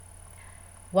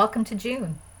Welcome to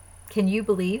June. Can you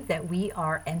believe that we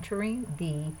are entering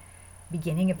the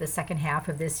beginning of the second half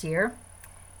of this year?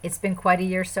 It's been quite a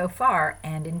year so far,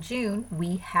 and in June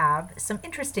we have some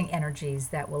interesting energies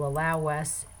that will allow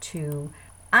us to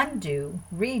undo,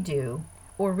 redo,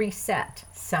 or reset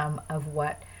some of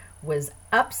what was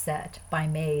upset by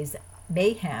May's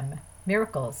mayhem,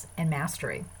 miracles, and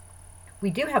mastery.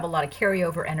 We do have a lot of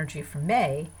carryover energy from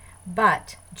May,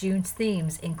 but June's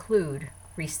themes include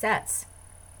resets,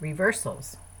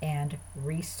 reversals, and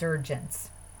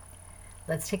resurgence.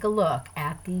 Let's take a look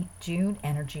at the June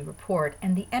energy report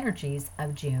and the energies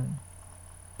of June.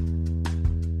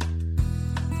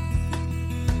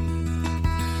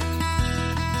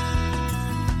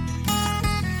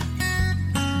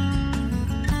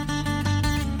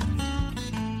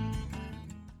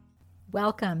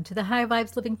 Welcome to the High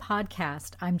Vibes Living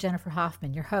Podcast. I'm Jennifer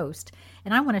Hoffman, your host,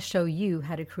 and I want to show you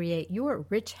how to create your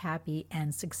rich, happy,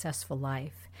 and successful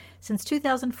life. Since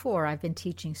 2004, I've been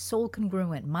teaching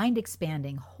soul-congruent,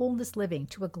 mind-expanding, wholeness living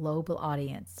to a global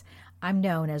audience. I'm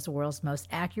known as the world's most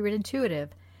accurate intuitive,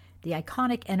 the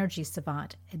iconic energy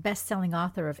savant, a best-selling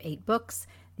author of 8 books,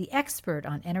 the expert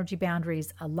on energy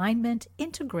boundaries, alignment,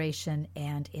 integration,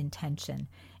 and intention.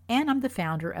 And I'm the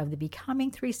founder of the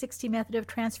Becoming 360 Method of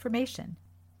Transformation.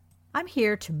 I'm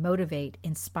here to motivate,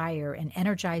 inspire, and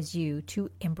energize you to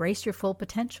embrace your full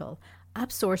potential,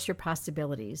 upsource your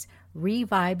possibilities,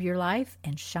 revive your life,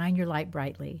 and shine your light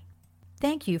brightly.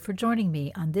 Thank you for joining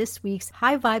me on this week's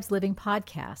High Vibes Living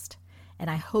Podcast, and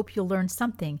I hope you'll learn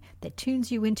something that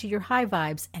tunes you into your high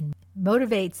vibes and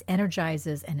motivates,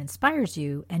 energizes, and inspires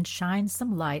you and shines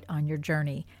some light on your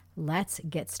journey. Let's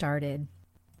get started.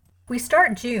 We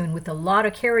start June with a lot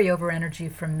of carryover energy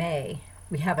from May.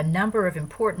 We have a number of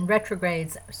important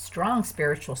retrogrades, strong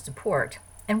spiritual support,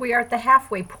 and we are at the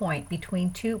halfway point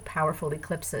between 2 powerful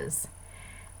eclipses.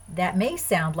 That may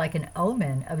sound like an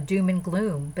omen of doom and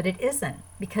gloom, but it isn't,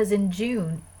 because in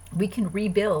June we can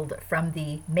rebuild from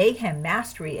the mayhem,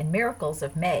 mastery, and miracles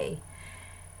of May.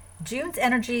 June's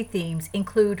energy themes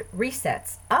include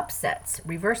resets, upsets,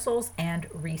 reversals, and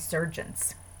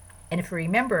resurgence. And if you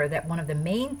remember that one of the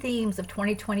main themes of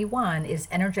 2021 is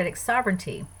energetic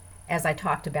sovereignty, as I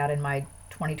talked about in my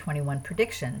 2021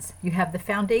 predictions, you have the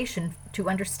foundation to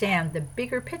understand the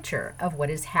bigger picture of what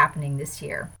is happening this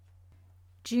year.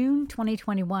 June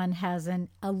 2021 has an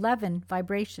 11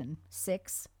 vibration.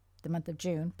 6, the month of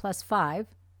June, plus 5,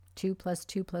 2 plus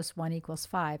 2 plus 1 equals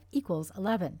 5, equals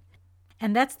 11.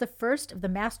 And that's the first of the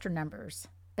master numbers.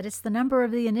 But it's the number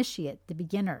of the initiate, the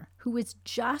beginner, who is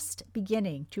just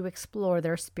beginning to explore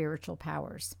their spiritual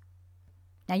powers.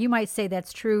 Now, you might say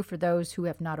that's true for those who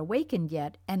have not awakened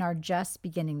yet and are just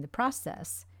beginning the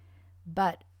process.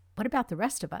 But what about the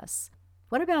rest of us?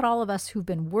 What about all of us who've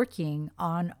been working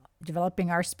on developing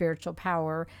our spiritual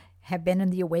power, have been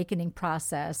in the awakening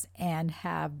process, and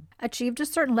have achieved a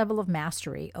certain level of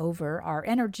mastery over our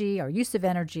energy, our use of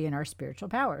energy, and our spiritual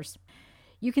powers?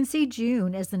 You can see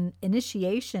June as an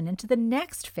initiation into the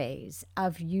next phase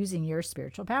of using your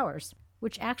spiritual powers,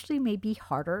 which actually may be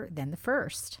harder than the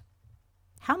first.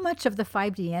 How much of the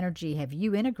 5D energy have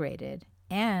you integrated,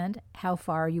 and how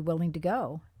far are you willing to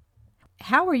go?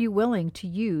 How are you willing to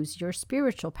use your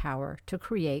spiritual power to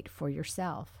create for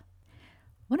yourself?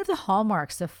 One of the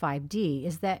hallmarks of 5D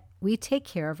is that we take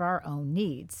care of our own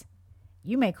needs.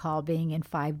 You may call being in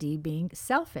 5D being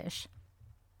selfish.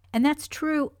 And that's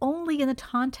true only in the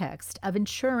context of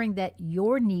ensuring that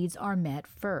your needs are met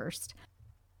first.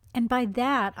 And by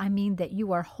that, I mean that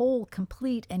you are whole,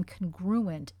 complete, and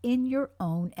congruent in your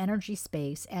own energy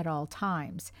space at all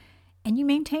times. And you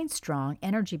maintain strong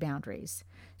energy boundaries.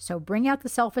 So bring out the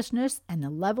selfishness and the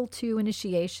level 2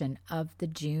 initiation of the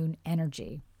June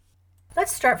energy.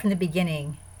 Let's start from the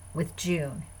beginning with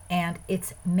June and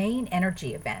its main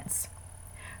energy events.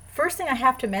 First thing I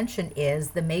have to mention is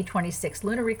the May 26th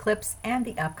lunar eclipse and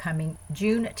the upcoming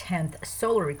June 10th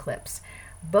solar eclipse.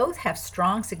 Both have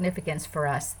strong significance for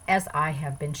us, as I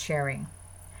have been sharing.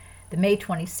 The May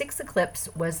 26th eclipse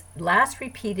was last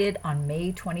repeated on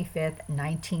May 25th,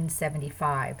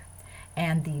 1975,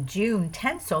 and the June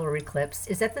 10th solar eclipse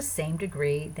is at the same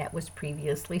degree that was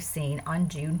previously seen on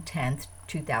June 10th,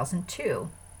 2002.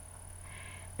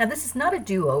 Now, this is not a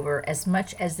do-over as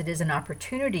much as it is an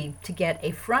opportunity to get a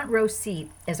front row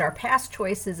seat as our past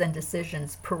choices and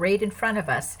decisions parade in front of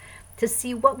us to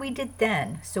see what we did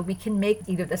then so we can make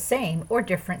either the same or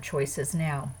different choices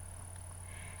now.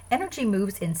 Energy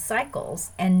moves in cycles,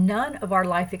 and none of our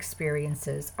life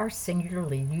experiences are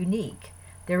singularly unique.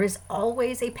 There is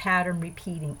always a pattern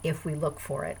repeating if we look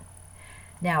for it.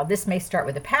 Now, this may start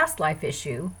with a past life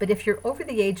issue, but if you're over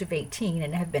the age of 18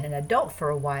 and have been an adult for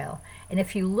a while, and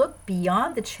if you look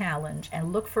beyond the challenge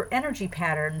and look for energy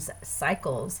patterns,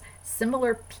 cycles,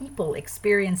 similar people,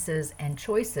 experiences, and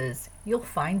choices, you'll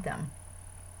find them.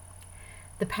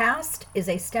 The past is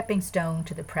a stepping stone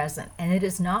to the present, and it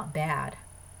is not bad.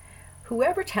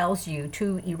 Whoever tells you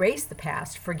to erase the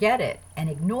past, forget it, and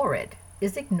ignore it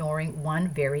is ignoring one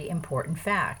very important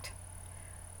fact.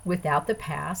 Without the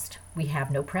past, we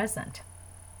have no present.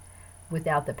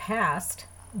 Without the past,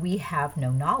 we have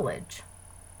no knowledge.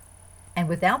 And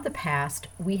without the past,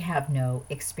 we have no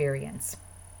experience.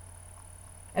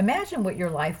 Imagine what your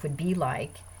life would be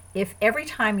like if every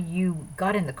time you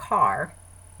got in the car,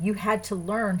 you had to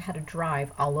learn how to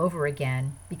drive all over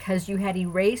again because you had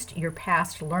erased your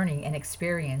past learning and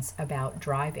experience about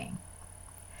driving.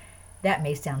 That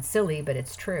may sound silly, but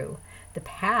it's true. The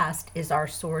past is our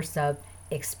source of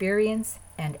experience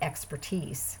and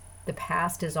expertise. The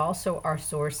past is also our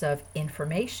source of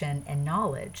information and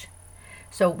knowledge.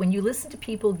 So when you listen to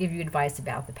people give you advice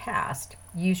about the past,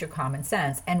 use your common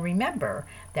sense and remember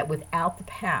that without the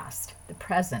past, the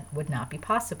present would not be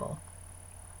possible.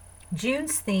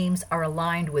 June's themes are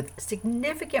aligned with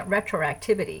significant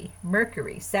retroactivity.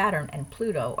 Mercury, Saturn, and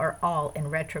Pluto are all in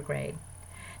retrograde.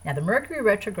 Now, the Mercury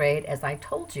retrograde, as I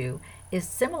told you, is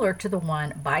similar to the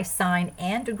one by sign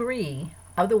and degree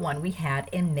of the one we had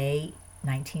in May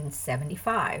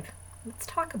 1975. Let's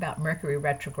talk about Mercury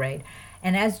retrograde.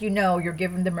 And as you know, you're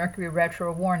given the Mercury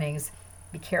retro warnings.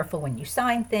 Be careful when you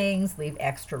sign things, leave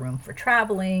extra room for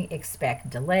traveling, expect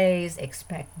delays,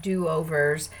 expect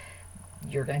do-overs,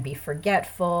 you're going to be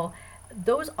forgetful.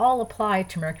 Those all apply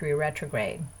to Mercury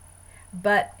retrograde.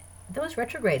 But those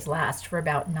retrogrades last for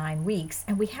about 9 weeks,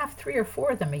 and we have 3 or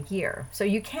 4 of them a year. So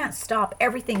you can't stop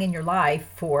everything in your life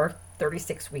for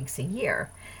 36 weeks a year.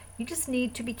 You just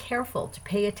need to be careful, to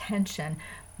pay attention.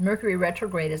 Mercury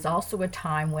retrograde is also a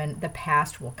time when the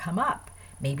past will come up.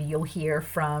 Maybe you'll hear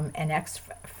from an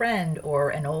ex-friend or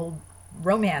an old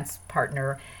romance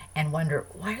partner and wonder,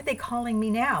 why are they calling me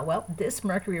now? Well, this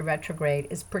Mercury retrograde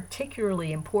is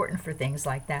particularly important for things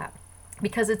like that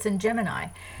because it's in Gemini.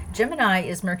 Gemini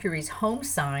is Mercury's home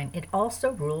sign. It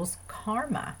also rules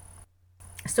karma.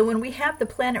 So when we have the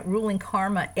planet ruling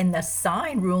karma in the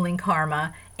sign ruling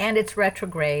karma and it's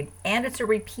retrograde and it's a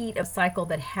repeat of a cycle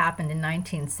that happened in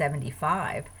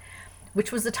 1975,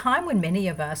 which was a time when many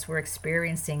of us were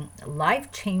experiencing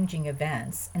life-changing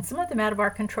events, and some of them out of our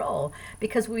control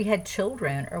because we had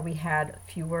children or we had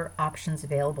fewer options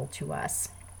available to us.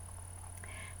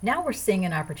 Now we're seeing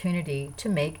an opportunity to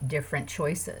make different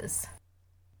choices.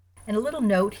 And a little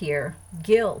note here,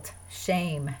 guilt,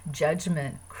 shame,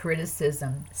 judgment,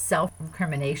 criticism,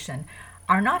 self-recrimination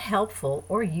are not helpful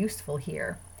or useful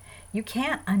here. You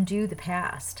can't undo the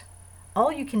past.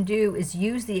 All you can do is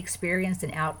use the experience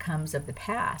and outcomes of the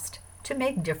past to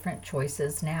make different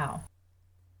choices now.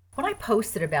 When I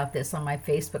posted about this on my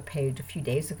Facebook page a few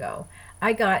days ago,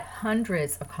 I got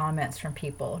hundreds of comments from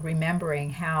people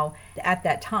remembering how at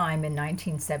that time in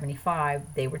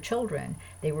 1975 they were children.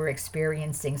 They were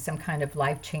experiencing some kind of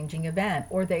life-changing event,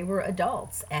 or they were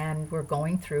adults and were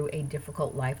going through a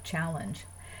difficult life challenge.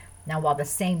 Now, while the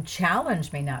same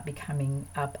challenge may not be coming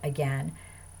up again,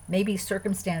 maybe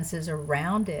circumstances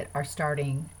around it are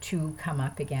starting to come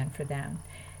up again for them.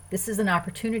 This is an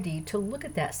opportunity to look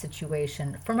at that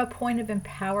situation from a point of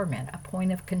empowerment, a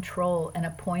point of control, and a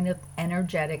point of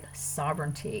energetic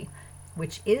sovereignty,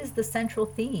 which is the central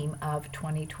theme of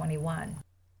 2021.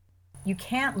 You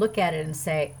can't look at it and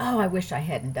say, oh, I wish I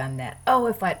hadn't done that. Oh,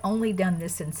 if I'd only done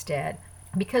this instead.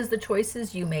 Because the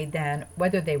choices you made then,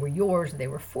 whether they were yours or they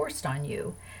were forced on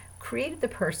you, created the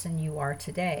person you are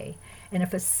today. And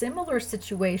if a similar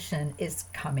situation is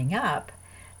coming up,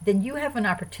 then you have an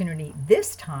opportunity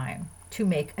this time to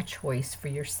make a choice for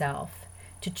yourself,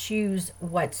 to choose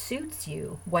what suits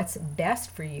you, what's best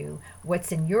for you,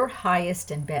 what's in your highest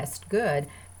and best good,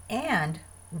 and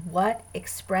what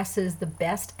expresses the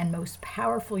best and most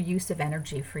powerful use of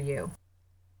energy for you.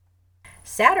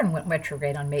 Saturn went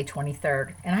retrograde on May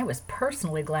 23rd, and I was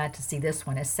personally glad to see this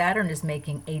one as Saturn is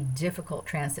making a difficult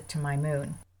transit to my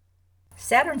moon.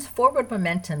 Saturn's forward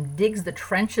momentum digs the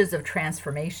trenches of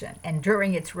transformation, and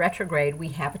during its retrograde, we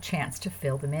have a chance to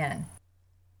fill them in.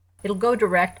 It'll go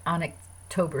direct on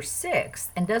October 6th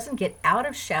and doesn't get out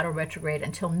of shadow retrograde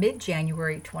until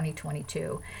mid-January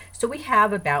 2022. So we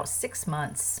have about 6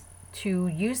 months to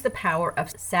use the power of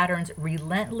Saturn's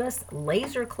relentless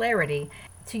laser clarity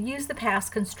to use the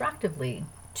past constructively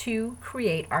to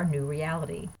create our new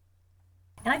reality.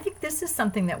 And I think this is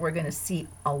something that we're going to see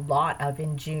a lot of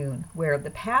in June, where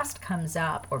the past comes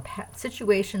up, or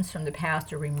situations from the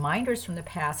past or reminders from the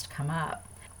past come up.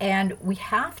 And we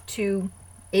have to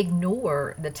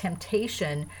ignore the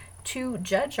temptation to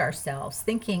judge ourselves,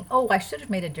 thinking, oh, I should have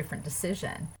made a different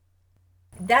decision.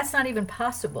 That's not even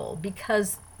possible,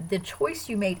 because the choice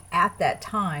you made at that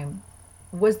time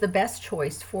was the best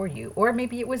choice for you, or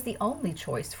maybe it was the only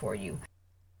choice for you.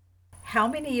 How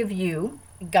many of you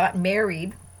got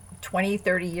married 20,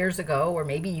 30 years ago, or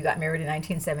maybe you got married in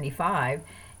 1975,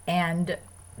 and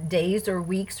days or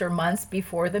weeks or months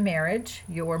before the marriage,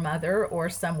 your mother or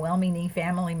some well-meaning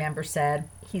family member said,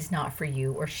 he's not for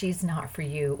you, or she's not for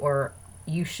you, or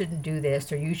you shouldn't do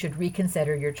this, or you should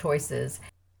reconsider your choices.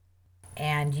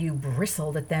 And you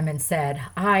bristled at them and said,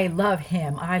 I love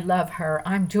him, I love her,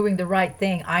 I'm doing the right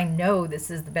thing, I know this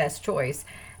is the best choice.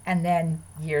 And then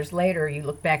years later, you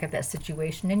look back at that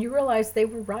situation and you realize they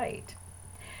were right.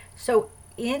 So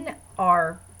in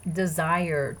our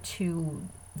desire to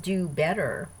do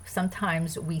better,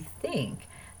 sometimes we think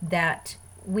that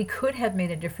we could have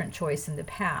made a different choice in the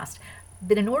past.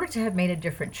 But in order to have made a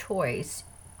different choice,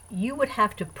 you would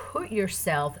have to put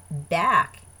yourself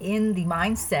back in the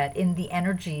mindset, in the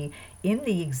energy, in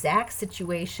the exact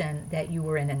situation that you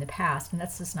were in the past. And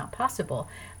that's just not possible,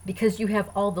 because you have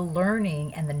all the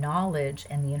learning and the knowledge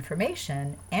and the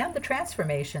information and the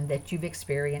transformation that you've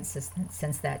experienced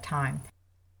since that time.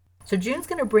 So June's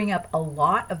going to bring up a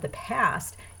lot of the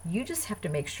past. You just have to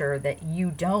make sure that you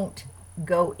don't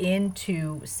go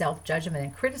into self-judgment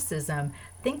and criticism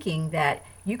thinking that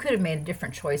you could have made a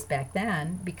different choice back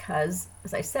then, because,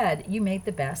 as I said, you made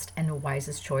the best and the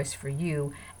wisest choice for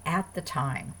you at the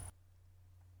time.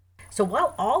 So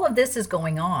while all of this is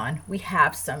going on, we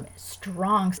have some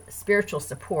strong spiritual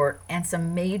support and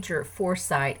some major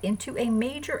foresight into a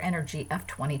major energy of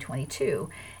 2022,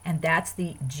 and that's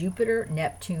the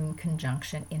Jupiter-Neptune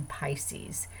conjunction in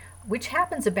Pisces, which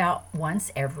happens about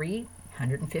once every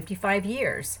 155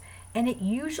 years. And it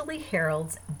usually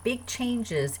heralds big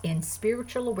changes in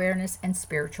spiritual awareness and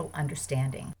spiritual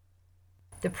understanding.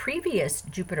 The previous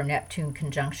Jupiter-Neptune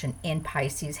conjunction in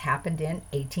Pisces happened in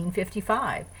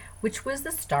 1855, which was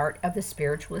the start of the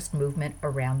spiritualist movement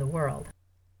around the world.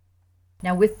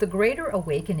 Now, with the greater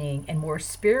awakening and more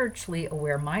spiritually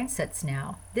aware mindsets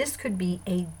now, this could be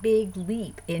a big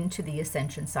leap into the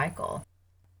ascension cycle.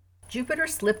 Jupiter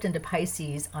slipped into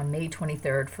Pisces on May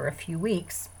 23rd for a few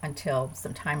weeks until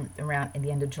sometime around in the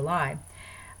end of July,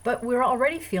 but we're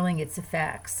already feeling its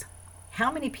effects.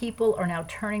 How many people are now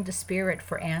turning to Spirit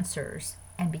for answers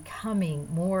and becoming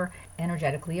more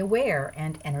energetically aware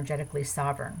and energetically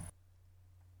sovereign?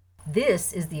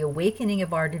 This is the awakening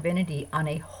of our divinity on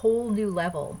a whole new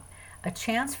level, a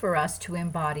chance for us to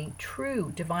embody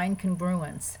true divine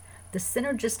congruence, the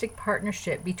synergistic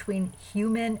partnership between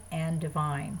human and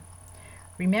divine.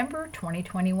 Remember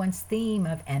 2021's theme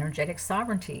of energetic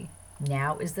sovereignty.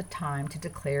 Now is the time to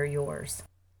declare yours.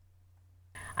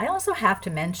 I also have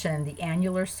to mention the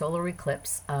annular solar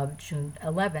eclipse of June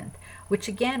 11th, which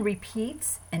again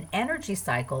repeats an energy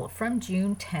cycle from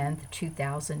June 10th,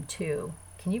 2002.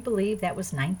 Can you believe that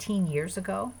was 19 years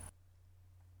ago?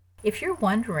 If you're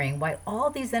wondering why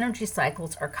all these energy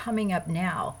cycles are coming up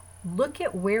now, look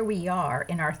at where we are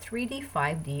in our 3D,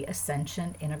 5D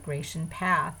ascension integration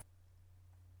path.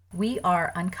 We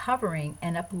are uncovering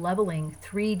and up-leveling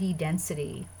 3D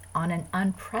density on an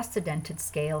unprecedented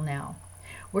scale now.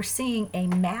 We're seeing a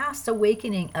mass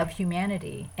awakening of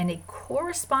humanity and a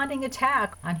corresponding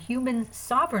attack on human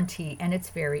sovereignty and its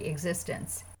very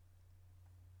existence.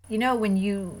 You know, when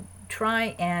you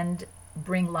try and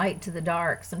bring light to the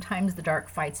dark, sometimes the dark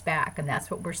fights back, and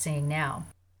that's what we're seeing now.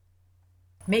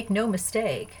 Make no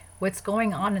mistake, what's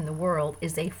going on in the world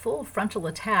is a full frontal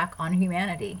attack on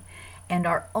humanity. And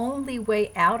our only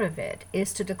way out of it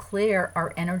is to declare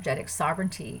our energetic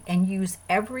sovereignty and use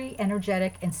every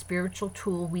energetic and spiritual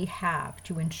tool we have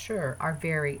to ensure our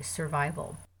very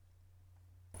survival.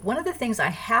 One of the things I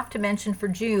have to mention for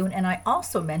June, and I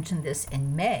also mentioned this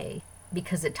in May,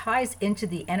 because it ties into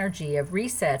the energy of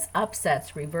resets,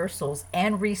 upsets, reversals,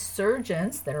 and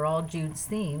resurgence that are all June's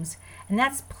themes, and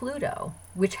that's Pluto,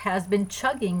 which has been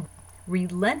chugging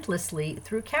relentlessly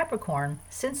through Capricorn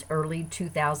since early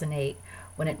 2008,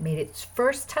 when it made its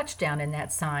first touchdown in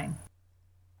that sign.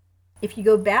 If you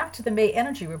go back to the May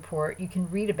energy report, you can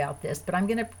read about this, but I'm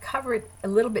going to cover it a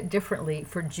little bit differently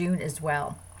for June as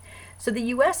well. So the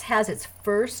U.S. has its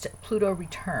first Pluto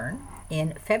return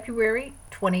in February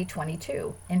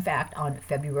 2022. In fact, on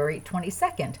February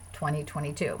 22nd,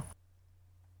 2022.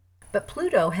 But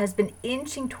Pluto has been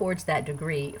inching towards that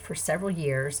degree for several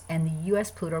years, and the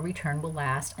U.S. Pluto return will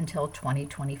last until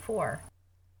 2024.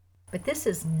 But this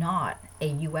is not a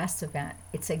U.S. event,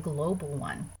 it's a global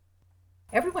one.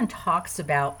 Everyone talks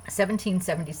about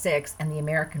 1776 and the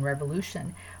American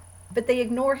Revolution, but they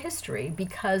ignore history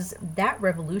because that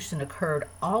revolution occurred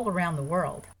all around the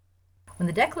world. When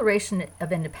the Declaration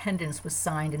of Independence was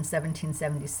signed in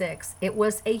 1776, it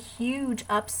was a huge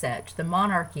upset to the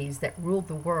monarchies that ruled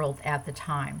the world at the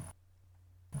time.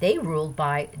 They ruled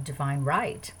by divine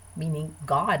right, meaning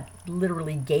God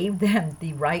literally gave them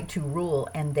the right to rule,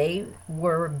 and they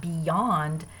were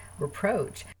beyond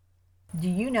reproach. Do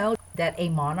you know that a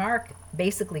monarch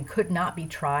basically could not be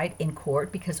tried in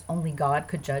court because only God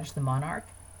could judge the monarch?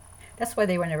 That's why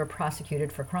they were never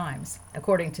prosecuted for crimes.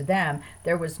 According to them,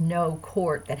 there was no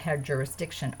court that had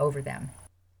jurisdiction over them.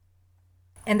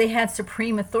 And they had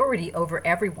supreme authority over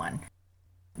everyone.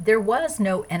 There was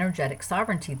no energetic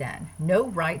sovereignty then, no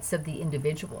rights of the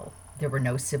individual. There were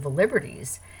no civil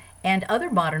liberties, and other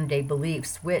modern day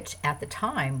beliefs which, at the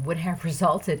time, would have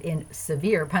resulted in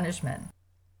severe punishment.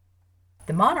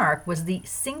 The monarch was the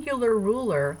singular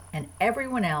ruler, and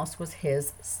everyone else was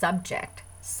his subject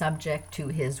to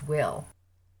his will.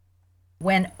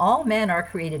 When all men are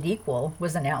created equal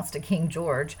was announced to King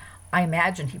George, I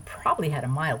imagine he probably had a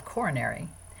mild coronary.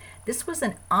 This was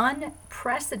an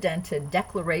unprecedented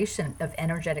declaration of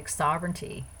energetic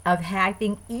sovereignty, of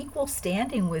having equal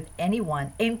standing with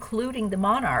anyone, including the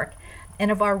monarch, and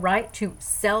of our right to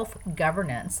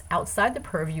self-governance outside the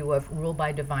purview of rule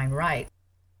by divine right.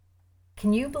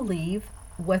 Can you believe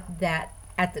what that,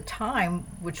 at the time,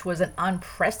 which was an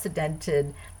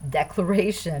unprecedented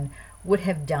declaration, would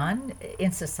have done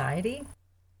in society?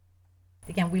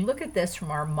 Again, we look at this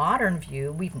from our modern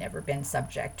view. We've never been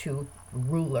subject to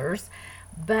rulers,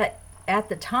 but at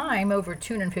the time, over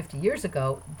 250 years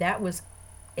ago, that was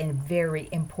a very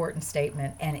important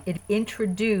statement, and it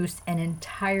introduced an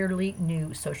entirely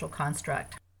new social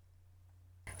construct.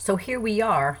 So here we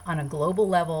are on a global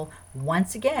level,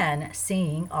 once again,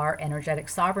 seeing our energetic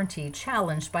sovereignty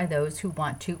challenged by those who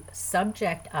want to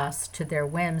subject us to their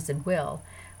whims and will,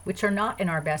 which are not in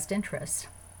our best interest.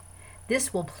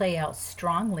 This will play out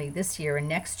strongly this year and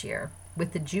next year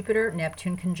with the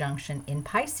Jupiter-Neptune conjunction in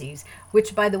Pisces,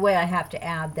 which, by the way, I have to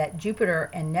add that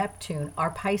Jupiter and Neptune are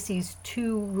Pisces'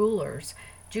 two rulers.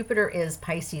 Jupiter is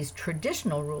Pisces'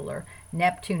 traditional ruler,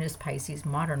 Neptune is Pisces'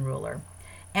 modern ruler.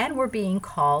 And we're being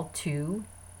called to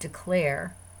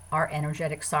declare our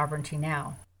energetic sovereignty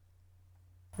now.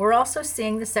 We're also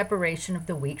seeing the separation of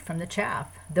the wheat from the chaff,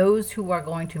 those who are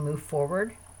going to move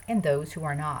forward and those who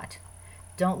are not.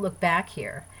 Don't look back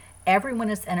here. Everyone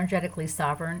is energetically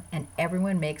sovereign, and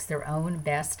everyone makes their own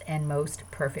best and most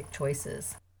perfect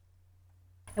choices.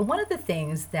 And one of the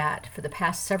things that for the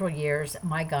past several years,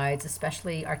 my guides,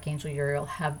 especially Archangel Uriel,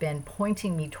 have been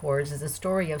pointing me towards is the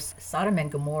story of Sodom and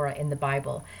Gomorrah in the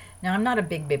Bible. Now, I'm not a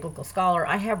big biblical scholar.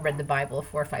 I have read the Bible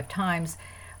 4 or 5 times,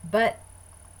 but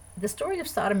the story of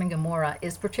Sodom and Gomorrah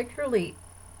is particularly,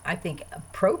 I think,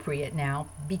 appropriate now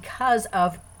because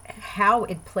of how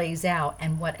it plays out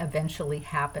and what eventually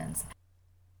happens.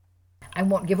 I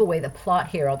won't give away the plot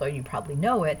here, although you probably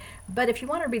know it, but if you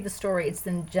want to read the story, it's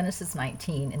in Genesis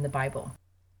 19 in the Bible.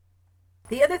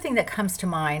 The other thing that comes to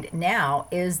mind now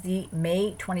is the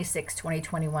May 26,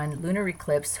 2021 lunar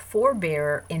eclipse for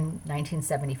Bear in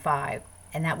 1975,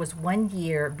 and that was 1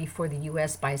 year before the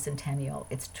U.S. bicentennial,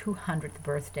 its 200th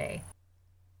birthday.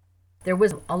 There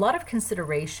was a lot of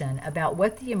consideration about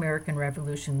what the American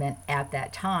Revolution meant at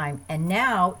that time, and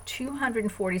now,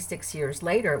 246 years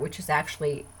later, which is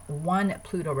actually one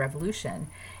Pluto revolution,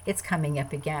 it's coming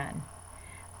up again.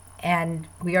 And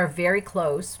we are very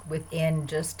close, within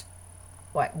just,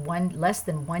 less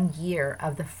than 1 year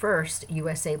of the first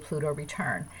USA Pluto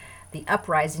return. The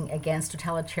uprising against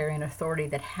totalitarian authority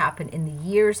that happened in the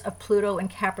years of Pluto and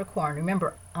Capricorn,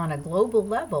 remember, on a global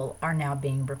level, are now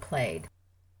being replayed.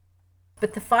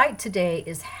 But the fight today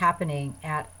is happening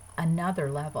at another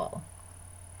level.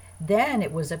 Then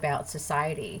it was about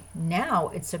society. Now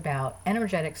it's about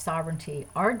energetic sovereignty,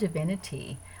 our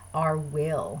divinity, our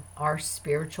will, our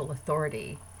spiritual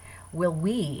authority. Will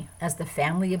we, as the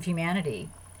family of humanity,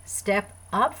 step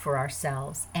up for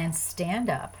ourselves and stand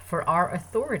up for our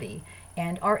authority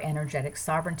and our energetic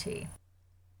sovereignty?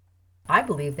 I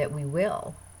believe that we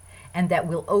will, and that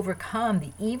we'll overcome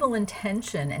the evil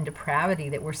intention and depravity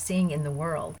that we're seeing in the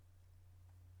world.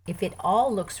 If it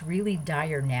all looks really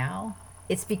dire now,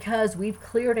 it's because we've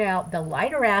cleared out the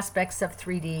lighter aspects of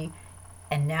 3D,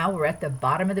 and now we're at the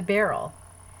bottom of the barrel.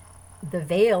 The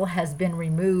veil has been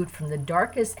removed from the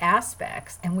darkest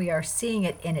aspects, and we are seeing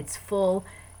it in its full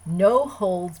No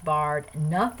holds barred,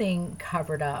 nothing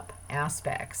covered up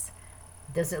aspects.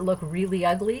 Does it look really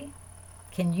ugly?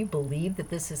 Can you believe that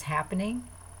this is happening?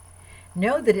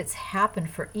 Know that it's happened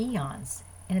for eons,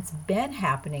 and it's been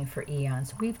happening for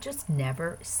eons. We've just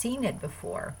never seen it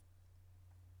before.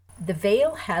 The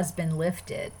veil has been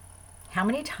lifted. How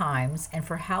many times and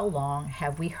for how long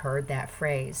have we heard that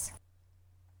phrase?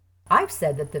 I've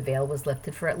said that the veil was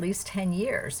lifted for at least 10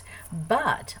 years,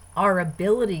 but our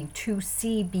ability to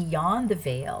see beyond the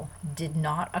veil did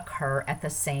not occur at the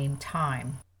same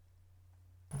time.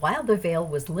 While the veil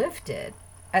was lifted,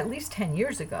 at least 10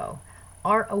 years ago,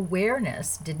 our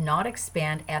awareness did not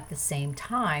expand at the same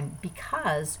time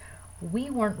because we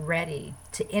weren't ready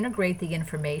to integrate the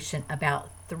information about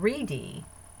 3D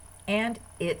and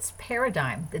its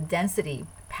paradigm, the density,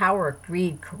 power,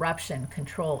 greed, corruption,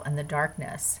 control, and the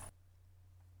darkness.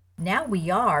 Now we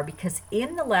are, because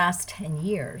in the last 10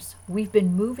 years, we've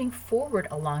been moving forward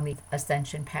along the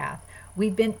ascension path.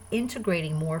 We've been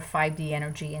integrating more 5D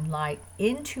energy and light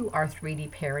into our 3D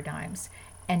paradigms.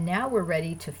 And now we're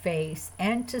ready to face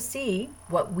and to see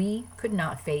what we could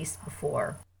not face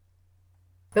before.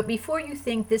 But before you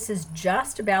think this is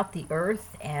just about the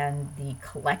earth and the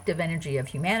collective energy of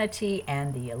humanity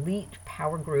and the elite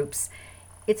power groups,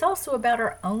 it's also about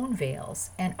our own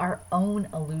veils and our own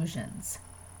illusions.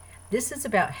 This is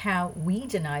about how we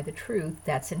deny the truth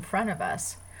that's in front of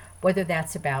us, whether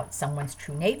that's about someone's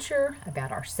true nature,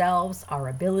 about ourselves, our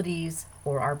abilities,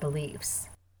 or our beliefs.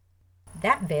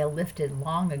 That veil lifted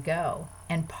long ago,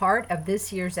 and part of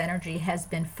this year's energy has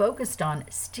been focused on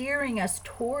steering us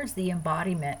towards the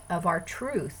embodiment of our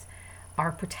truth,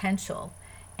 our potential,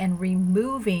 and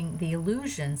removing the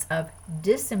illusions of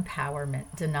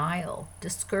disempowerment, denial,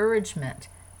 discouragement,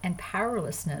 and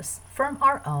powerlessness from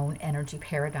our own energy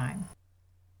paradigm.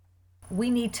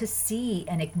 We need to see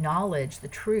and acknowledge the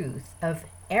truth of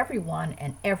everyone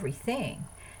and everything,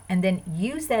 and then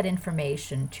use that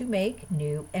information to make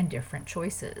new and different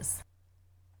choices.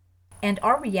 And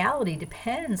our reality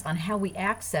depends on how we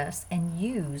access and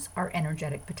use our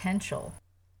energetic potential.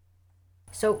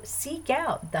 So seek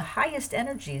out the highest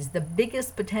energies, the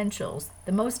biggest potentials,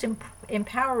 the most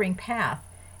empowering path,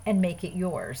 and make it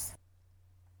yours.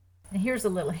 And here's a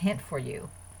little hint for you.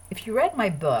 If you read my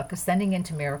book, Ascending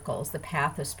into Miracles, The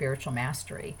Path of Spiritual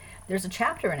Mastery, there's a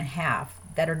chapter and a half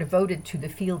that are devoted to the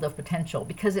field of potential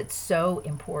because it's so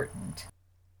important.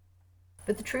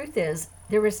 But the truth is,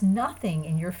 there is nothing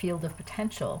in your field of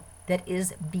potential that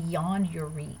is beyond your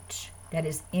reach, that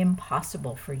is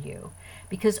impossible for you,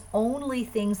 because only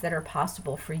things that are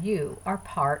possible for you are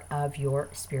part of your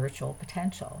spiritual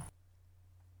potential.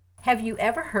 Have you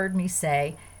ever heard me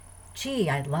say, gee,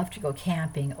 I'd love to go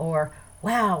camping, or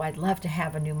wow, I'd love to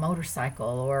have a new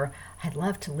motorcycle, or I'd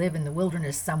love to live in the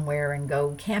wilderness somewhere and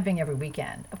go camping every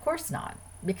weekend? Of course not,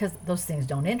 because those things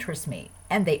don't interest me,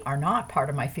 and they are not part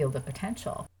of my field of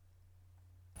potential.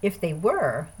 If they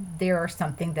were, they are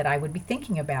something that I would be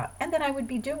thinking about and that I would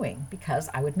be doing because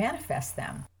I would manifest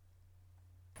them.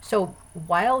 So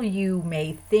while you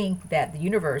may think that the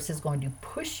universe is going to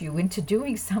push you into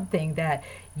doing something that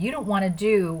you don't want to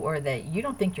do or that you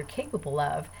don't think you're capable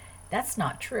of, that's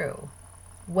not true.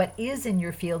 What is in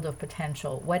your field of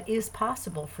potential, what is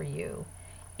possible for you,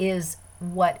 is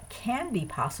what can be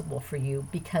possible for you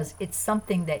because it's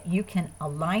something that you can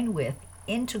align with,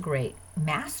 integrate,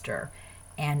 master,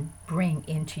 and bring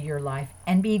into your life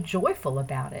and be joyful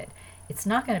about it. It's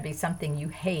not going to be something you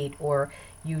hate or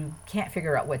you can't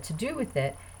figure out what to do with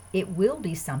it. It will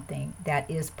be something that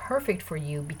is perfect for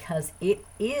you because it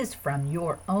is from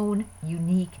your own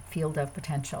unique field of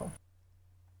potential.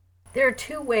 There are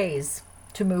two ways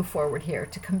to move forward here,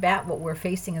 to combat what we're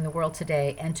facing in the world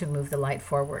today and to move the light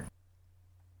forward.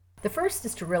 The first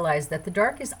is to realize that the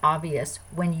dark is obvious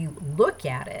when you look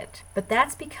at it, but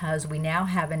that's because we now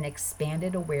have an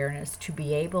expanded awareness to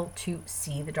be able to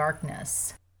see the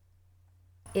darkness.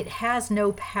 It has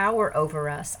no power over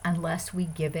us unless we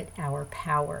give it our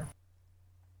power.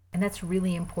 And that's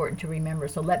really important to remember.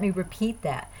 So let me repeat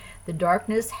that. The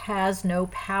darkness has no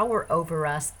power over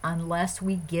us unless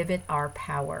we give it our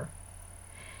power.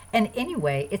 And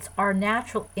anyway, it's our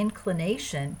natural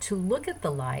inclination to look at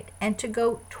the light and to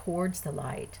go towards the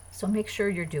light. So make sure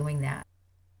you're doing that.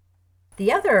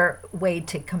 The other way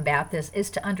to combat this is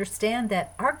to understand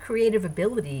that our creative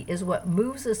ability is what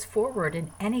moves us forward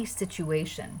in any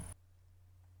situation.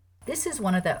 This is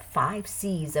one of the 5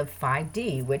 C's of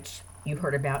 5D, which you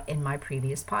heard about in my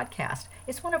previous podcast.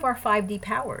 It's one of our 5D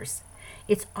powers.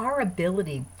 It's our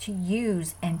ability to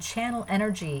use and channel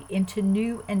energy into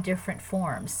new and different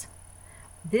forms.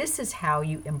 This is how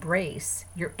you embrace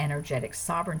your energetic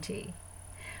sovereignty.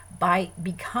 by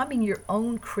becoming your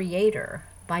own creator,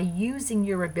 by using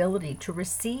your ability to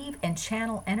receive and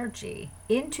channel energy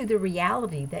into the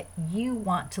reality that you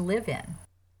want to live in.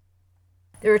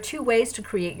 There are two ways to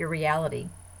create your reality: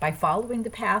 by following the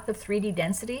path of 3D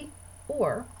density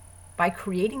or by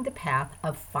creating the path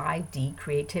of 5D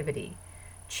creativity.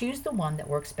 Choose the one that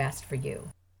works best for you.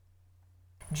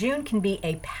 June can be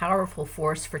a powerful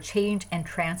force for change and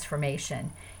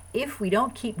transformation if we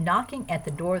don't keep knocking at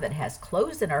the door that has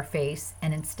closed in our face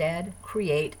and instead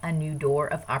create a new door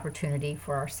of opportunity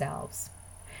for ourselves.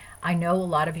 I know a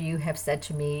lot of you have said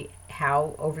to me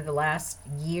how over the last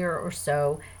year or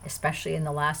so, especially in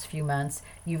the last few months,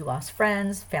 you've lost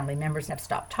friends, family members have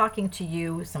stopped talking to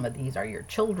you, some of these are your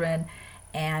children,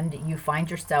 and you find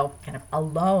yourself kind of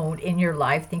alone in your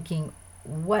life thinking,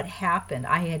 what happened?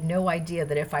 I had no idea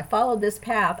that if I followed this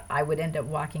path, I would end up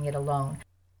walking it alone.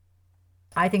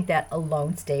 I think that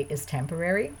alone state is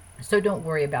temporary, so don't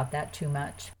worry about that too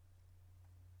much.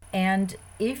 And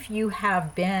if you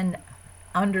have been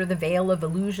under the veil of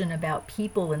illusion about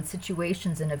people and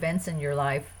situations and events in your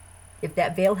life, if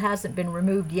that veil hasn't been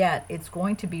removed yet, it's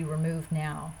going to be removed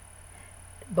now,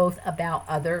 both about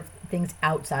other things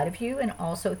outside of you and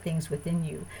also things within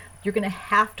you. You're going to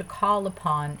have to call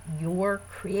upon your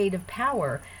creative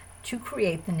power to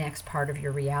create the next part of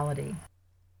your reality.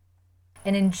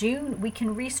 And in June, we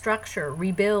can restructure,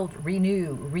 rebuild,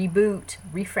 renew, reboot,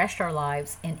 refresh our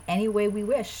lives in any way we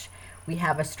wish. We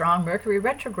have a strong Mercury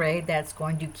retrograde that's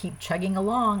going to keep chugging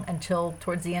along until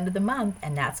towards the end of the month,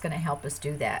 and that's going to help us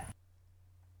do that.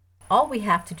 All we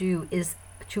have to do is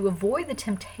to avoid the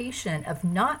temptation of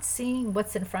not seeing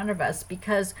what's in front of us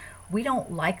because we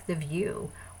don't like the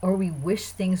view or we wish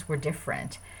things were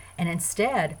different, and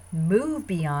instead move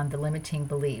beyond the limiting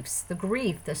beliefs, the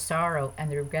grief, the sorrow,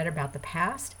 and the regret about the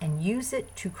past, and use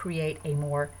it to create a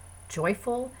more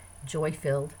joyful,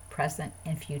 joy-filled present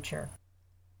and future.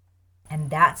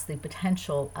 And that's the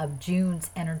potential of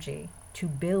June's energy, to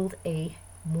build a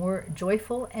more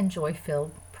joyful and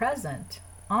joy-filled present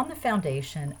on the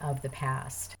foundation of the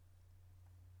past.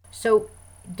 So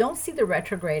don't see the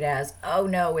retrograde as, oh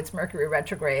no, it's Mercury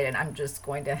retrograde and I'm just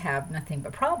going to have nothing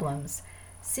but problems.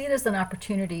 See it as an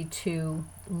opportunity to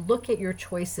look at your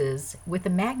choices with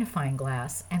a magnifying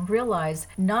glass and realize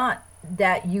not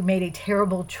that you made a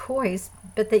terrible choice,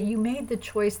 but that you made the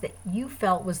choice that you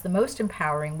felt was the most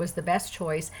empowering, was the best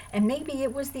choice, and maybe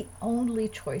it was the only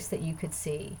choice that you could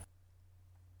see.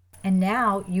 And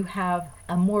now you have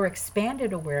a more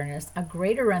expanded awareness, a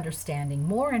greater understanding,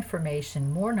 more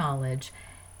information, more knowledge,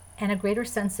 and a greater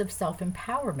sense of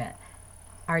self-empowerment.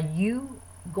 Are you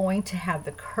going to have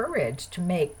the courage to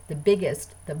make the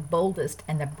biggest, the boldest,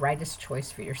 and the brightest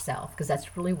choice for yourself? Because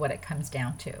that's really what it comes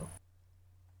down to.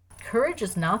 Courage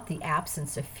is not the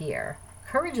absence of fear.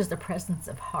 Courage is the presence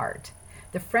of heart.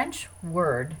 The French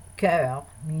word cœur,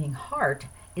 meaning heart,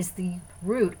 is the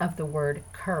root of the word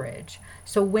courage.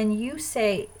 So when you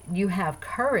say you have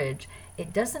courage,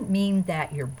 it doesn't mean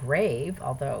that you're brave,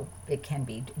 although it can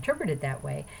be interpreted that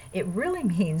way. It really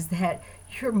means that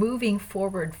you're moving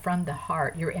forward from the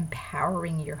heart. You're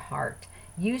empowering your heart.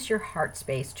 Use your heart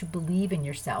space to believe in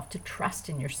yourself, to trust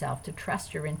in yourself, to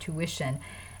trust your intuition,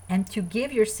 and to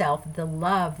give yourself the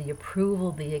love, the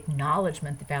approval, the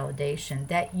acknowledgement, the validation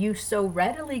that you so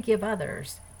readily give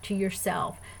others to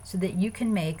yourself, so that you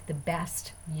can make the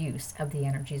best use of the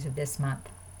energies of this month.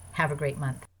 Have a great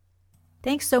month.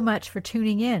 Thanks so much for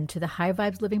tuning in to the High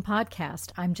Vibes Living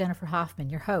Podcast. I'm Jennifer Hoffman,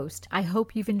 your host. I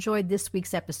hope you've enjoyed this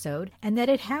week's episode and that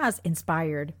it has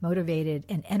inspired, motivated,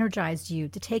 and energized you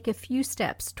to take a few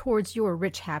steps towards your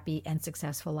rich, happy, and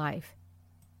successful life.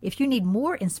 If you need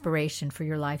more inspiration for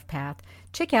your life path,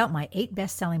 check out my 8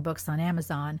 best-selling books on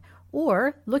Amazon,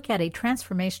 or look at a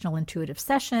transformational intuitive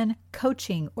session,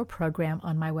 coaching, or program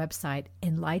on my website,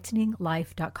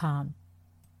 enlighteninglife.com.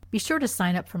 Be sure to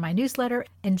sign up for my newsletter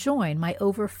and join my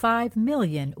over 5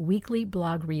 million weekly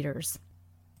blog readers.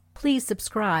 Please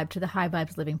subscribe to the High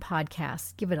Vibes Living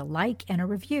Podcast. Give it a like and a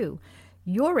review.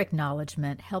 Your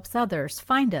acknowledgement helps others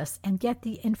find us and get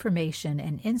the information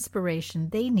and inspiration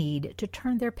they need to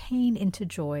turn their pain into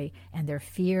joy and their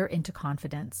fear into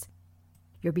confidence.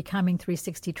 Your Becoming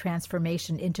 360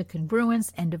 transformation into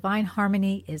congruence and divine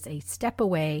harmony is a step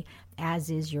away, as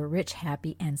is your rich,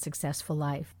 happy, and successful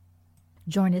life.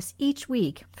 Join us each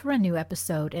week for a new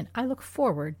episode, and I look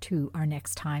forward to our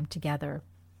next time together.